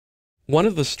One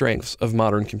of the strengths of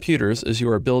modern computers is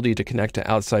your ability to connect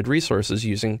to outside resources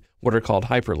using what are called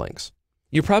hyperlinks.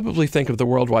 You probably think of the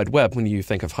World Wide Web when you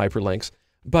think of hyperlinks,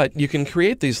 but you can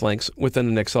create these links within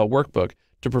an Excel workbook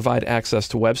to provide access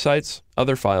to websites,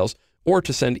 other files, or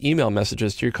to send email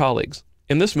messages to your colleagues.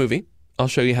 In this movie, I'll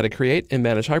show you how to create and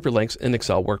manage hyperlinks in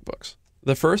Excel workbooks.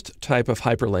 The first type of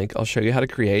hyperlink I'll show you how to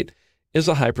create is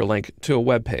a hyperlink to a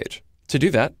web page. To do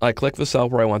that, I click the cell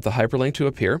where I want the hyperlink to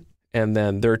appear, and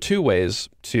then there are two ways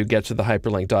to get to the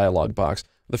hyperlink dialog box.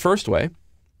 The first way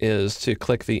is to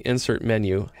click the Insert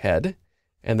menu head,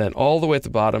 and then all the way at the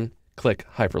bottom, click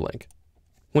Hyperlink.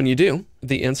 When you do,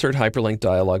 the Insert Hyperlink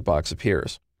dialog box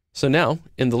appears. So now,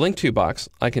 in the Link To box,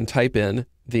 I can type in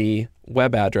the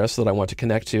web address that I want to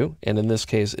connect to, and in this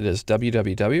case, it is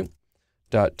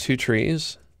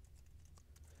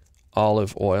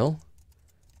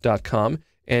www.twotreesoliveoil.com,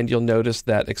 and you'll notice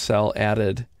that Excel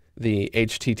added the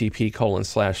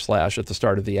http:// at the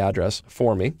start of the address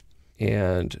for me.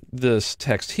 And this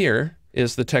text here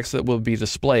is the text that will be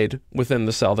displayed within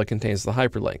the cell that contains the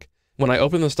hyperlink. When I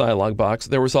open this dialog box,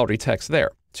 there was already text there,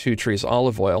 2 trees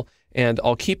olive oil, and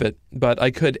I'll keep it, but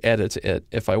I could edit it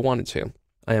if I wanted to.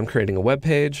 I am creating a web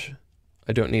page.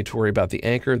 I don't need to worry about the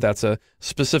anchor. That's a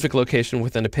specific location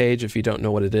within a page. If you don't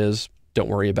know what it is, don't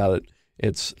worry about it.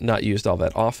 It's not used all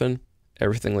that often.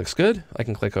 Everything looks good. I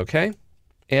can click OK.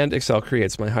 And Excel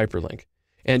creates my hyperlink.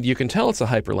 And you can tell it's a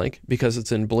hyperlink because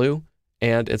it's in blue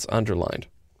and it's underlined.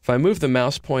 If I move the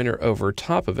mouse pointer over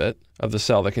top of it, of the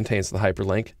cell that contains the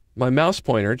hyperlink, my mouse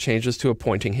pointer changes to a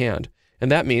pointing hand.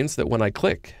 And that means that when I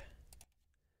click,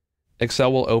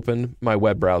 Excel will open my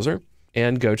web browser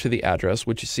and go to the address,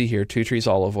 which you see here,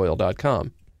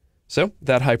 2treesoliveoil.com. So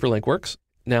that hyperlink works.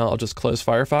 Now I'll just close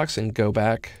Firefox and go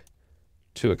back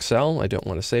to Excel. I don't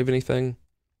want to save anything.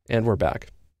 And we're back.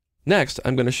 Next,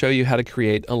 I'm going to show you how to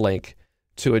create a link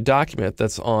to a document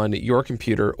that's on your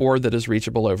computer or that is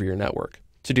reachable over your network.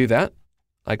 To do that,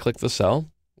 I click the cell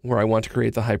where I want to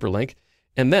create the hyperlink,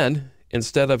 and then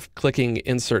instead of clicking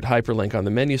Insert Hyperlink on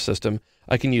the menu system,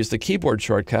 I can use the keyboard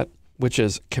shortcut, which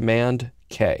is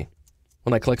Command-K.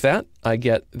 When I click that, I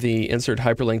get the Insert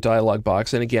Hyperlink dialog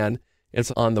box, and again, it's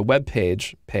on the web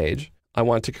page. I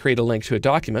want to create a link to a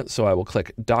document, so I will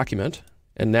click Document,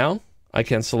 and now I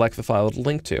can select the file to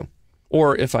link to.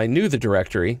 Or if I knew the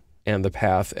directory and the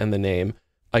path and the name,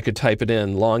 I could type it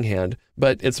in longhand,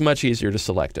 but it's much easier to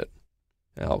select it.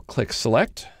 I'll click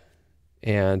Select,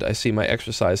 and I see my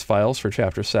exercise files for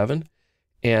Chapter 7,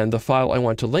 and the file I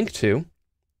want to link to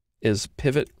is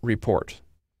Pivot Report.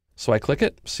 So I click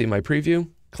it, see my preview,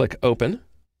 click Open,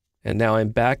 and now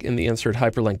I'm back in the Insert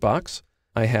Hyperlink box.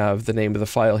 I have the name of the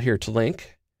file here to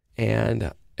link,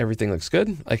 and everything looks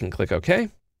good. I can click OK.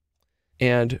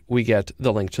 And we get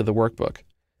the link to the workbook.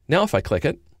 Now if I click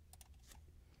it,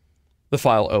 the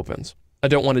file opens. I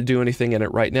don't want to do anything in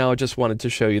it right now. I just wanted to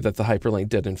show you that the hyperlink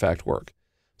did in fact work.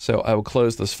 So I will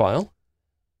close this file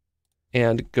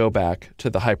and go back to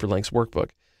the hyperlinks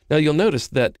workbook. Now you'll notice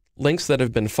that links that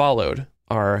have been followed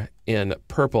are in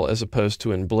purple as opposed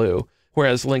to in blue,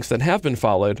 whereas links that have been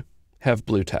followed have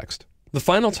blue text. The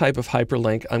final type of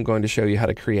hyperlink I'm going to show you how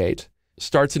to create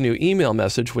starts a new email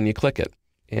message when you click it.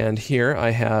 And here I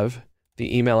have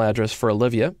the email address for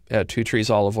Olivia at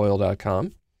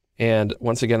twotreesoliveoil.com. And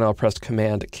once again, I'll press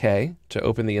Command-K to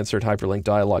open the Insert Hyperlink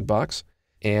dialog box.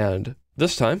 And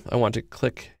this time, I want to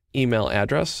click Email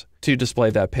Address to display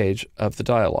that page of the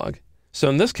dialog. So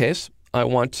in this case, I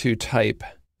want to type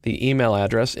the email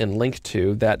address in Link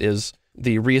To. That is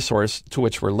the resource to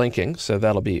which we're linking. So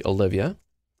that'll be Olivia.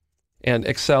 And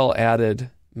Excel added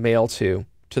Mail To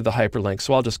the hyperlink.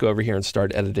 So I'll just go over here and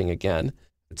start editing again.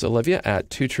 It's Olivia at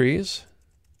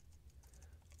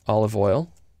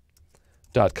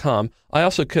twotreesoliveoil.com. I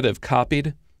also could have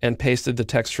copied and pasted the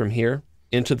text from here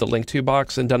into the Link To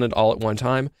box and done it all at one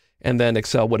time, and then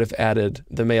Excel would have added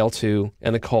the Mail To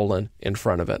and a colon in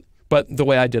front of it. But the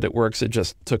way I did it works, it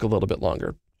just took a little bit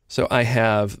longer. So I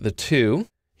have the to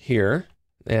here,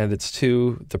 and it's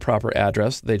to the proper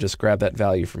address. They just grab that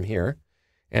value from here.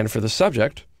 And for the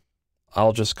subject,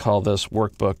 I'll just call this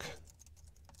workbook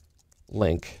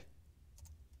link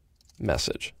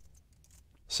message.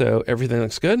 So everything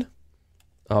looks good.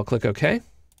 I'll click OK,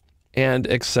 and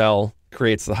Excel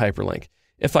creates the hyperlink.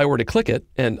 If I were to click it,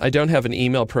 and I don't have an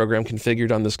email program configured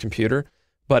on this computer,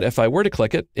 but if I were to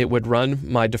click it, it would run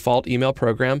my default email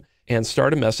program and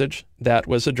start a message that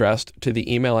was addressed to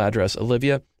the email address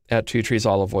Olivia at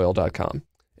twotreesoliveoil.com.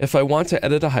 If I want to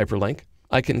edit a hyperlink,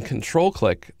 I can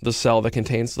control-click the cell that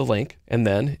contains the link, and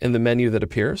then in the menu that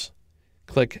appears,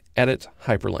 click Edit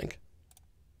Hyperlink.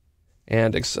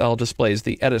 and Excel displays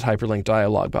the Edit Hyperlink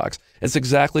dialog box. It's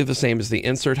exactly the same as the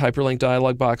Insert Hyperlink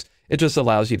dialog box. It just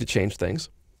allows you to change things.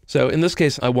 So in this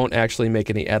case, I won't actually make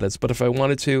any edits, but if I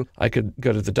wanted to, I could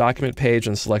go to the document page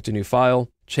and select a new file,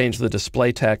 change the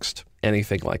display text,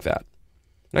 anything like that.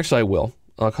 Actually, I will.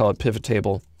 I'll call it Pivot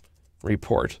Table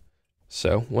Report.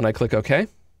 So when I click OK,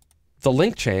 the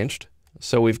link changed.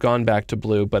 So we've gone back to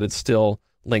blue, but it's still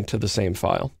linked to the same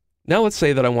file. Now let's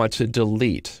say that I want to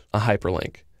delete a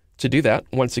hyperlink. To do that,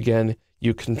 once again,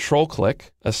 you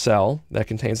Control-click a cell that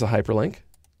contains a hyperlink,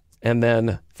 and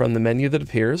then from the menu that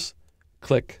appears,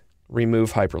 click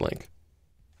Remove Hyperlink.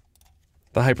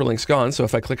 The hyperlink's gone, so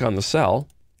if I click on the cell,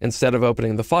 instead of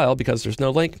opening the file because there's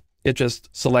no link, it just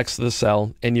selects the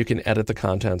cell and you can edit the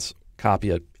contents, copy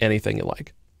it, anything you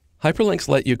like. Hyperlinks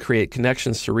let you create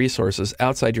connections to resources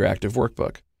outside your active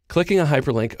workbook. Clicking a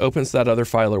hyperlink opens that other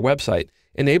file or website,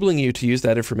 enabling you to use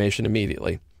that information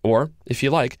immediately. Or, if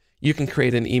you like, you can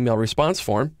create an email response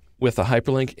form with a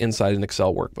hyperlink inside an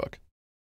Excel workbook.